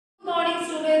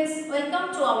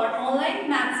welcome to our online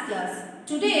maths class.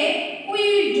 Today we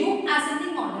will do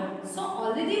ascending order. So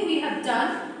already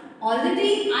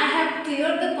I have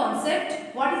cleared the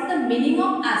concept what is the meaning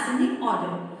of ascending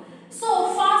order.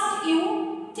 So first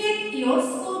you take your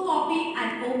school copy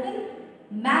and open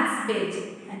maths page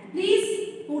and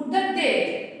please put the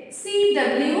date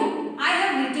CW I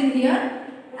have written here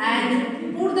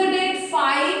and put the date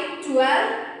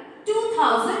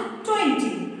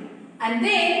 5/12/2020. And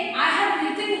then I have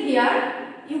written here,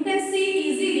 you can see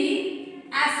easily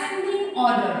ascending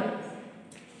order.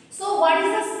 So what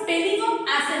is the spelling of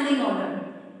ascending order?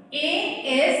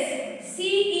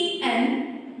 ASCENDING,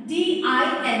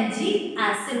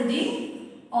 ascending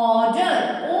order,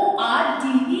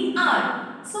 ORDER.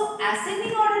 So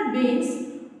ascending order means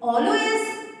always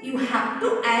you have to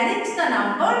arrange the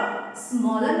number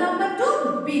smaller number to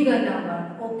bigger number.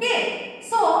 Okay.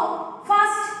 So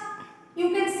first you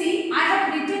can see I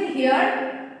have written here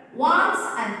ones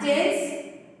and tens,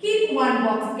 keep one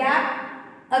box gap.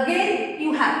 Again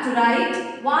you have to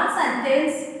write ones and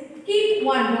tens, keep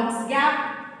one box gap.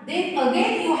 Then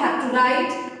again you have to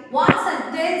write ones and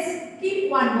tens,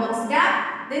 keep one box gap.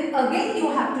 Then again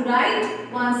you have to write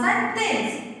ones and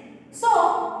tens. So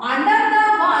under the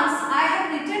ones I have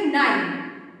written 9.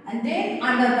 And then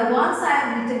under the ones I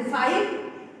have written 5.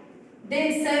 Then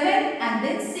 7 and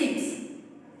then 6.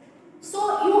 So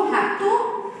you have to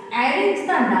arrange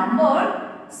the number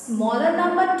smaller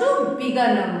number to bigger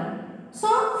number. So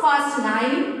first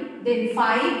 9, then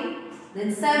 5,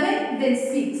 then 7, then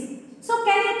 6. So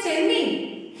can you tell me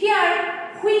here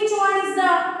which one is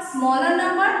the smaller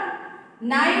number?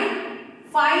 9,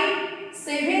 5,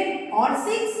 7 or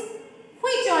 6?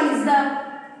 Which one is the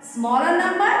smaller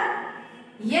number?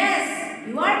 Yes,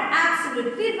 you are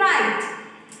absolutely right.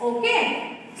 Okay.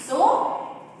 So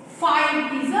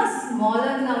 5 is a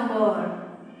smaller number.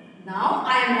 Now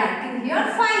I am writing here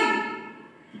 5.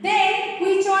 Then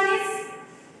which one is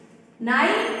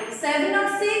 9, 7 or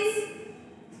 6?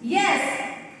 Yes,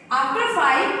 after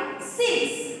 5,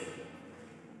 6.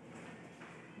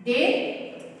 Then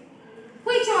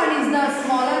which one is the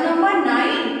smaller number,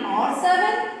 9 or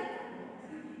 7?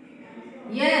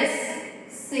 Yes,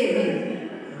 7.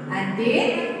 And then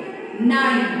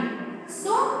 9.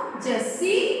 So just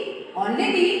see,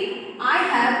 already I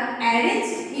have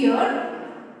arranged here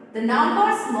the number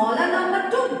smaller number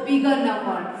to bigger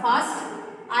number. First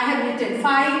I have written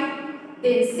 5,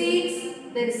 then 6,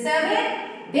 then 7,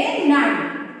 then 9.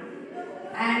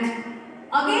 And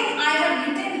again I have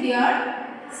written here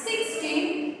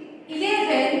 16,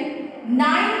 11,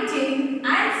 19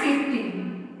 and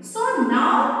 15. So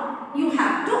now you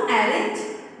have to arrange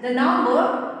the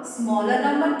number smaller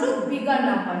number to bigger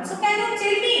number. So can you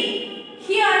tell me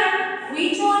here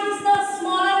which one is the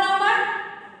smaller number?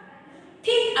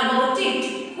 Think about it.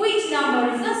 Which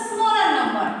number is the smaller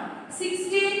number?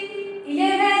 16,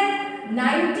 11,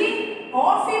 19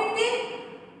 or 15?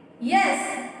 Yes,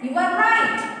 you are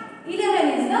right.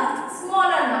 11 is the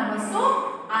smaller number. So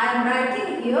I am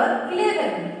writing here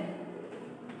 11.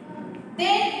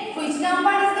 Then which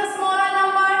number is the smaller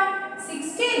number?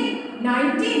 16,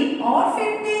 19 or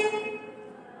 15?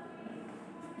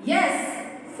 Yes,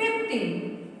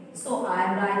 15. So I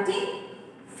am writing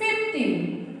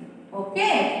 15.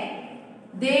 Okay.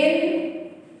 Then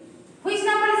which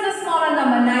number is the smaller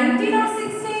number? 19 or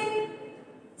 16?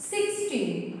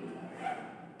 16.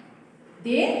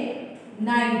 Then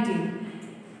 19.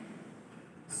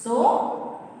 So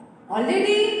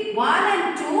already 1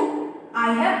 and 2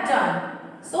 I have done.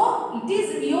 So it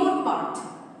is your part.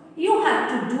 You have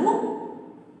to do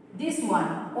this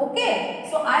one. Okay.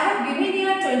 So I have given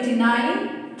here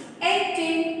 29,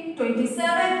 18,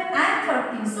 27 and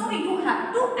 30. So you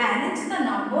have to arrange the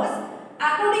numbers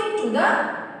according to the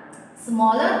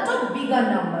smaller to bigger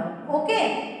number.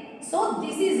 Okay. So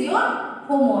this is your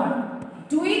homework.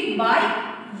 Do it by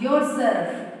yourself.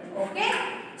 Okay.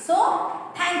 So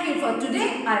thank you for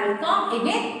today. I will come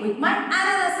again with my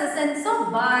another session. So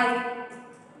bye.